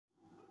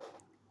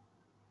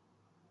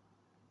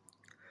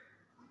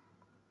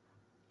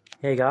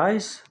Hey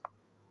guys,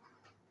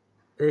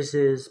 this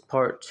is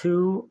part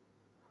 2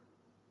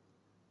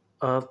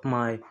 of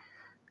my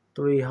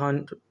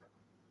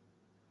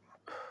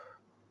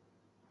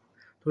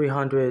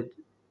 300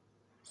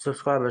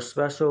 subscriber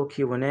special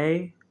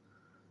Q&A.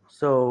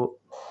 So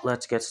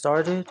let's get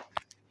started.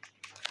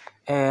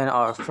 And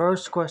our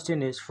first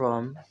question is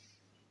from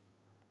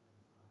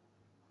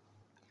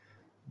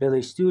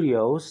Billy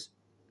Studios,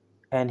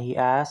 and he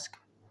asked,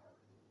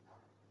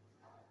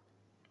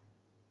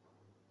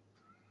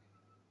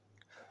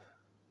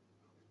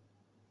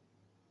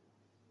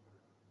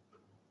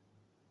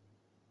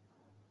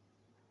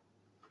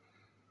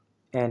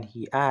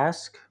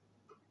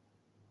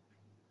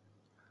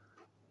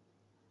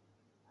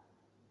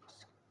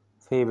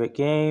 favorite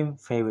game,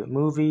 favorite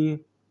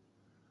movie,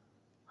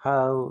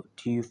 how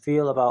do you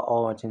feel about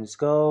All Engines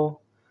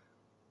Go,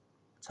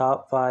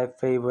 top 5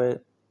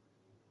 favorite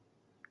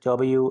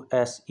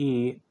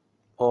WSE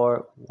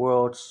or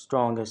World's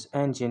Strongest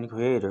Engine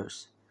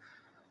creators.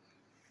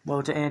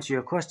 Well, to answer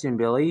your questions,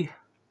 Billy,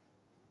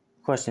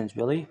 to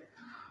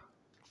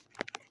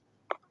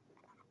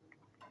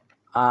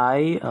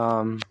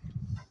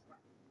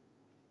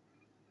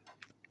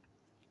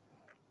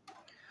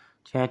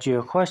answer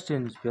your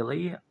questions,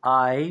 Billy,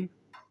 my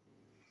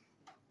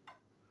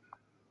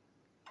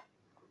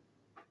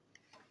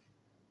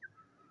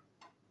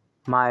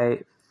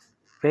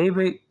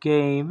favorite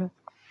game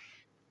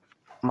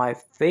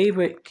is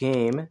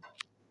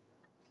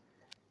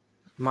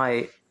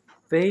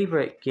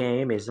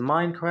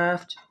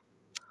Minecraft.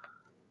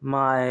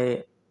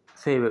 My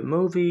favorite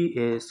movie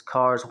is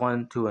Cars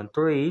 1, 2, and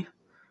 3.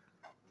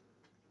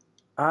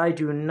 I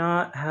do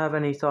not have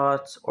any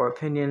thoughts or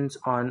opinions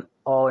on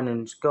All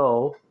Engines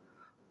Go.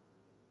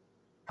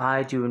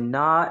 I do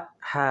not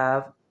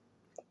have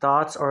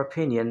thoughts or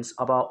opinions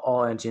about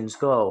All Engines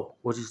Go,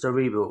 which is the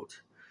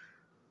reboot.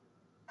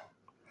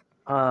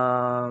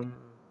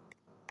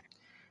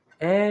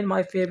 And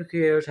my favorite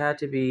creators had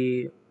to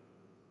be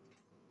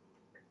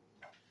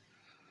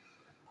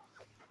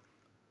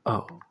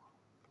will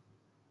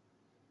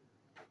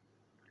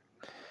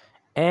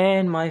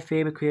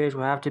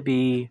have to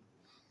be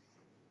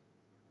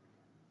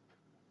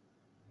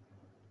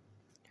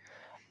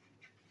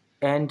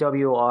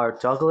NWR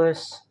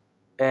Douglas,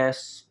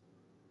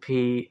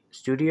 SP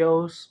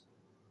Studios,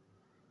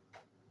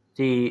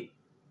 the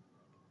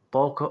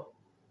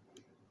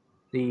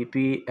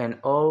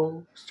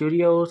B&O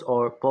Studios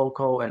or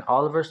Boko and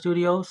Oliver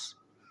Studios,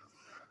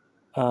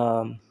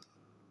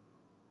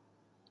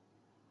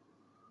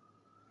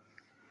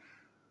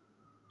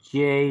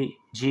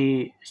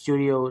 JG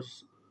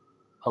Studios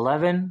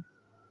 11,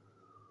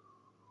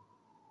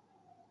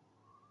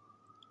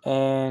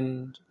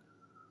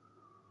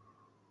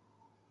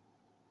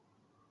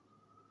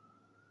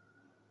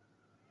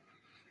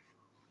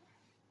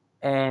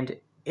 and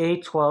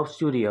A12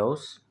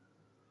 Studios.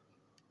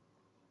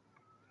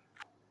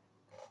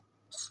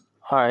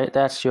 Alright,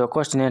 that's your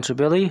question answer,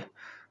 Billy.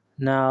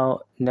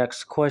 Now,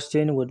 next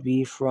question would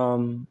be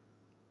from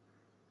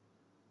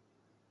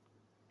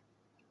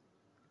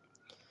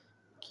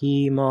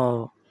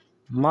Kimo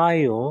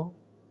Mayo.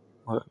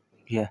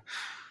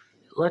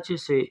 Let's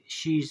just say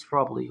she's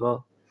probably,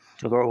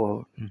 the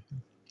girl.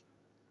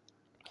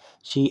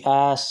 She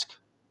asked,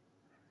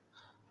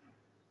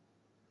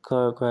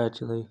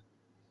 congratulations.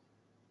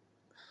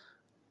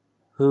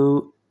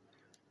 Who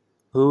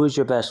is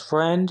your best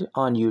friend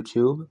on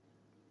YouTube?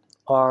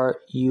 Are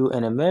you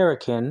an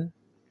American?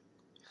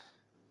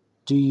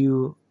 Do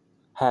you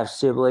have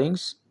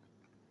siblings?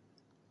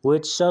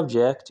 Which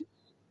subject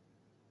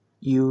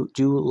you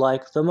do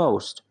like the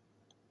most?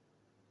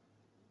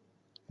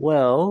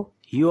 Well,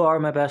 you are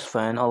my best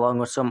friend along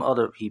with some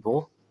other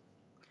people.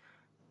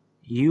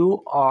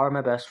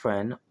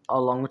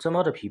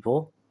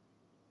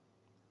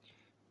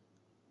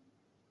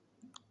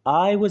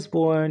 I was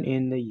born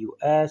in the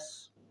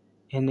U.S.,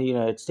 in the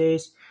United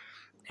States,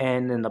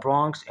 and in the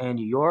Bronx and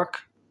New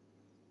York.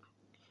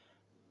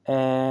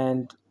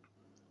 And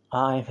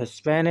I'm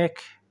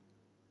Hispanic,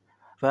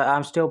 but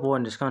I'm still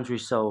born in this country,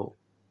 so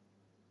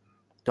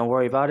don't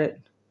worry about it.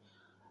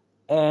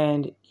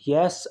 And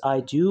yes,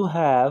 I do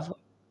have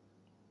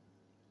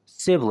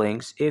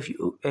siblings. If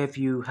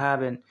you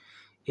haven't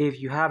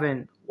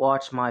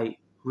watched one of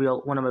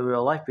my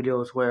real life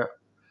videos where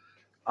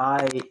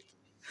I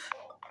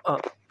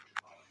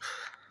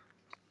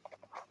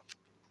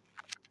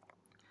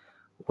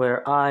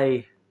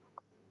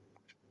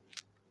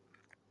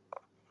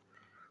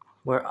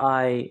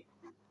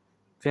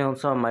filmed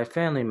some of my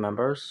family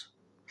members.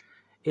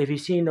 If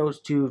you've seen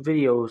those two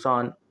videos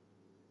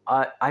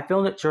I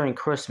filmed it during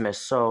Christmas,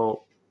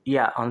 so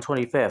yeah, on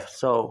 25th,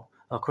 so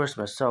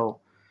Christmas, so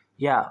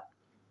yeah,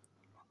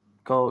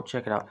 go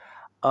check it out.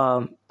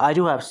 I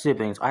do have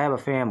siblings. I have a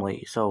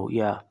family, so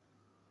yeah,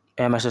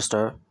 and my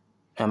sister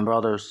and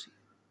brothers.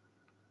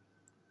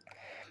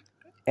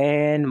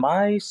 And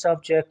my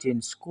subject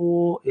in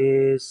school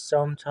is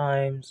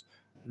sometimes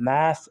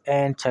math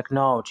and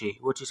technology,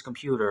 which is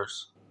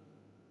computers.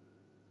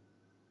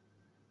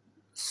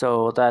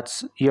 So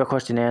that's your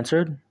question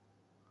answered.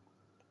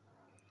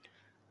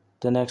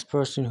 the next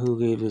person who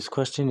gave this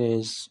question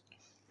is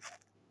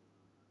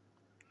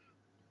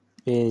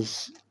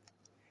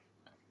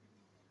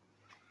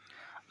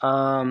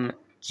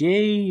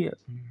J.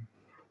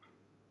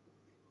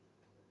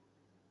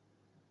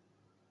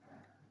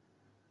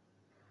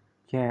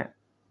 Can't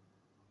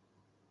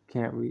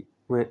read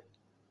with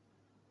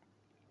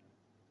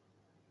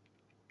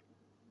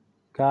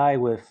guy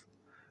with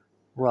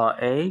raw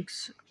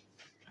eggs.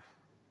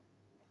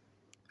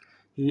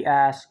 He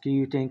asked, "Do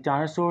you think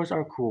dinosaurs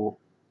are cool?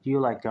 Do you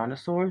like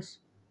dinosaurs?"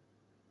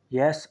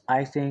 Yes,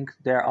 I think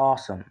they're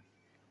awesome.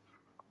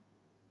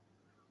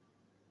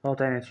 Hope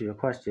that answers your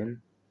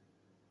question.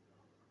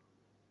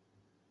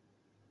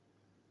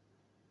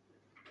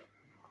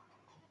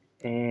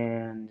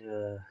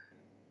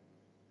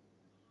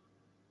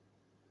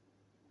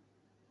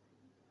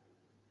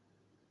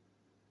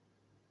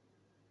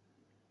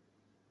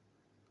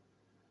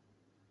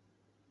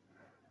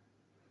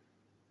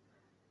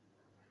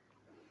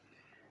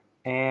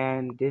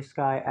 And this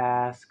guy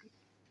asked,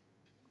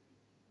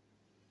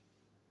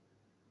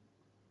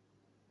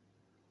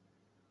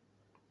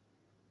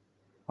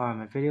 "Are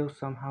my videos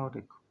somehow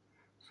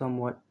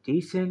somewhat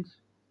decent?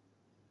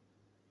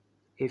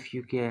 If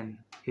you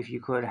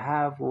could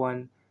have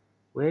one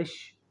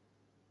wish,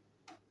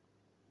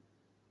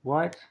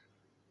 what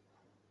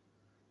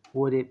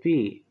would it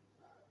be?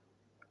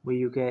 Will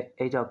you get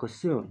a Douglas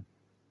soon?"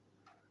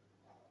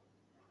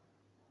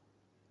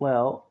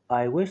 Well,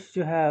 I wish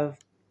to have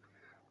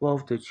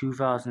both the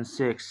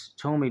 2006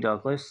 Tommy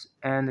Douglas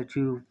and the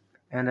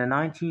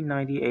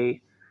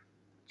 1998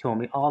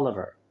 Tommy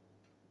Oliver.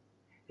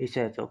 He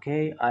said,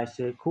 "Okay." I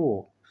said,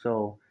 "Cool."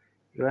 So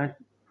your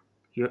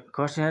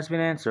question has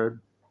been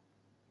answered.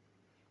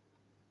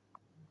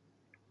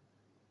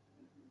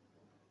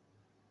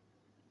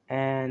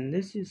 And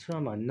this is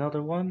from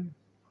another one.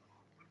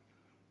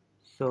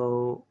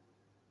 So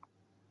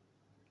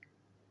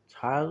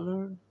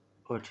Taylor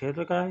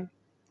guy.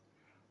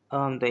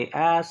 They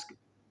ask,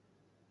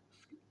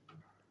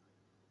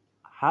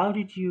 "How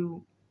did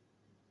you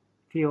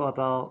feel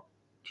about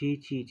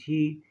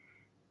TTT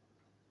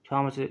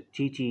Thomas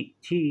TTE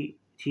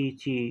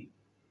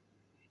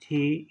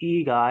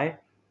guy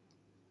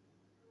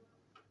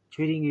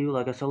treating you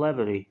like a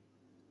celebrity?"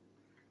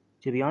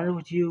 To be honest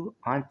with you,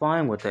 I'm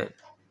fine with it.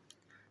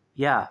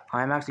 Yeah,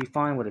 I'm actually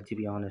fine with it, to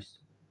be honest.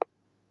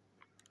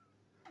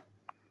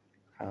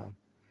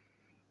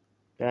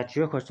 That's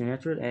your question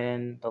answered,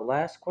 and the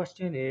last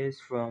question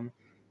is from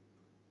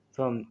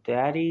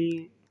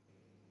Daddy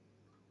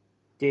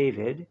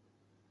David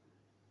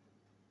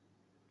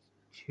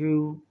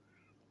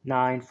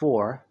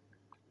 294.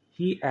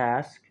 They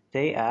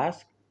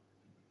ask,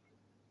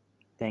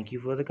 "Thank you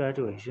for the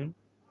graduation."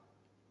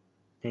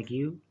 Thank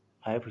you,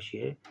 I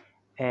appreciate it.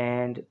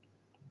 And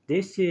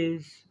this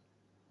is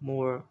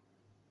most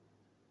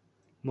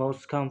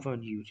come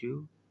from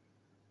YouTube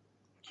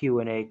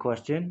Q&A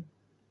question.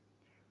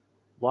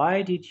 Why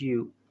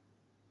you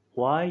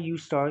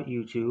start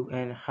YouTube,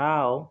 and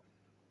how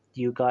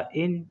you got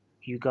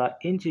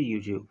into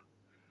YouTube?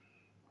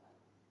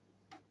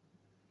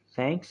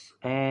 Thanks,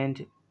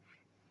 and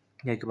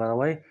thank you, by the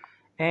way.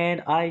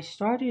 And I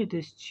started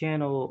this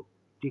channel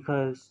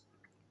because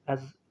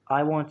as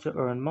I want to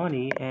earn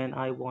money, and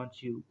I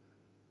watched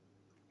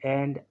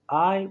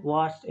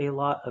a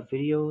lot of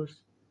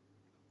videos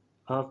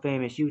of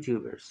famous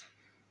YouTubers.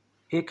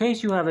 In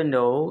case you haven't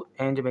known,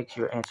 and to make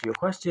sure answer your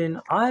question,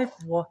 I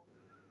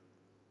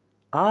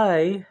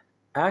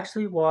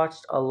actually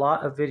watched a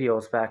lot of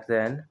videos back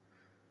then,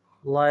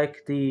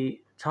 like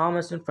the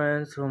Thomas and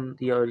Friends from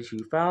the early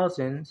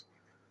 2000s.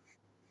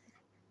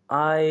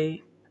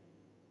 I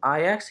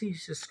actually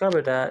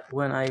discovered that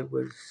when I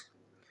was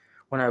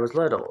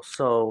little.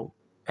 So,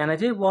 and I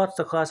did watch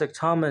the classic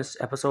Thomas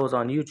episodes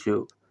on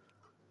YouTube.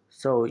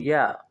 So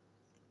yeah,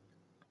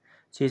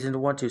 season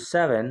 1 to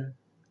 7.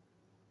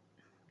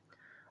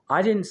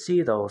 I didn't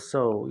see those,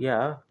 so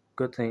yeah,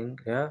 good thing,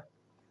 yeah.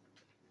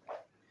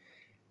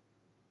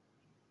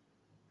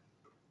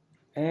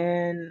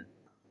 And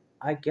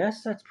I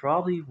guess that's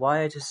probably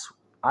why I just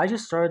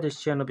started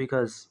this channel,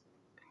 because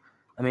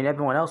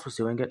everyone else was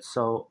doing it,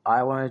 so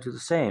I wanted to do the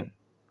same.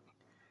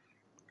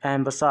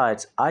 And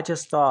besides, I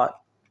just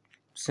thought,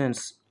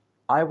 since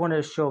I wanted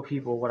to show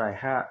people what I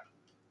had,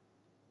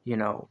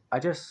 I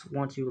just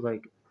want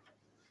to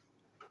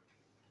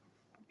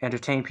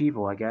entertain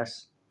people, I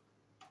guess.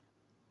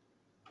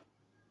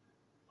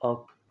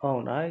 Oh,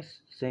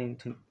 nice. Saying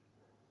to,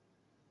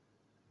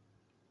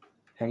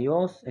 and he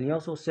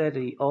also said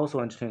that he also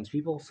entertains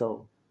people,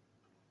 so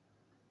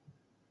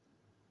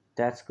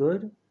that's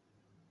good.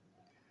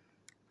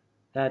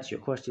 That's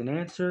your question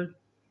answered.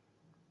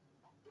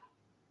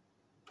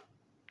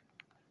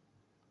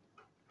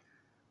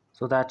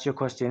 So that's your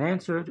question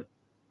answered.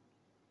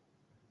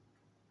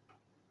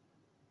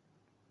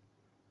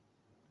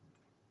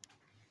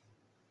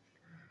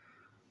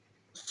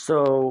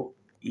 So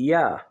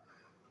yeah,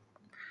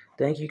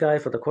 thank you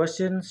guys for the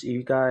questions.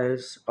 You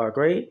guys are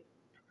great.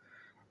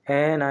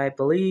 And I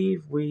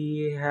believe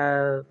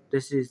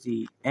this is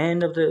the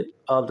end of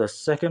the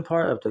second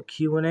part of the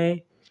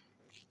Q&A.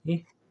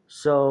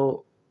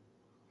 So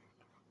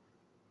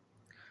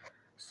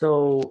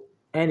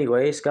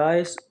anyways,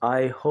 guys,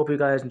 I hope you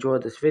guys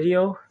enjoyed this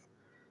video.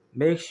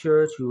 Make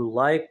sure to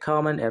like,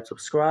 comment, and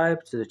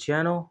subscribe to the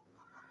channel.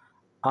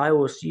 I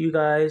will see you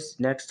guys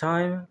next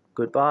time.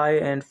 Goodbye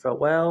and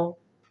farewell.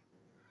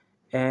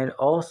 And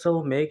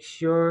also make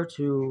sure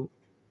to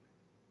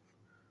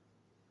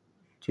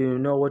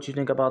know what you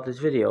think about this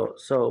video.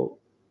 So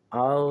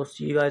I'll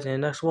see you guys in the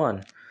next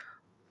one.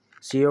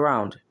 See you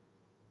around.